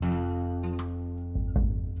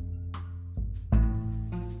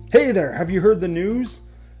Hey there, have you heard the news?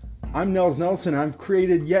 I'm Nels Nelson. I've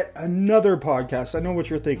created yet another podcast. I know what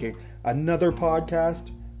you're thinking. Another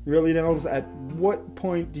podcast? Really, Nels? At what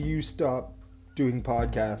point do you stop doing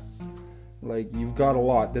podcasts? Like, you've got a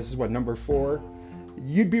lot. This is what, number 4?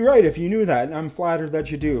 You'd be right if you knew that, and I'm flattered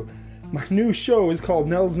that you do. My new show is called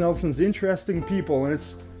Nels Nelson's Interesting People, and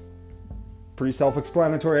it's pretty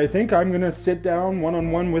self-explanatory. I think I'm going to sit down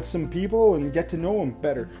one-on-one with some people and get to know them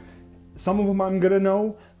better. Some of them I'm going to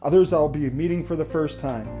know, others I'll be meeting for the first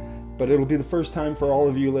time. But it'll be the first time for all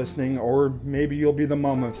of you listening, or maybe you'll be the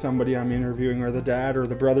mom of somebody I'm interviewing, or the dad, or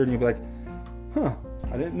the brother, and you'll be like,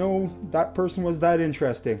 I didn't know that person was that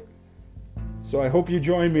interesting. So I hope you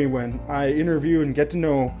join me when I interview and get to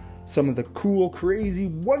know some of the cool, crazy,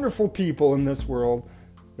 wonderful people in this world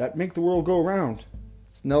that make the world go round.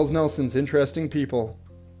 It's Nels Nelson's Interesting People.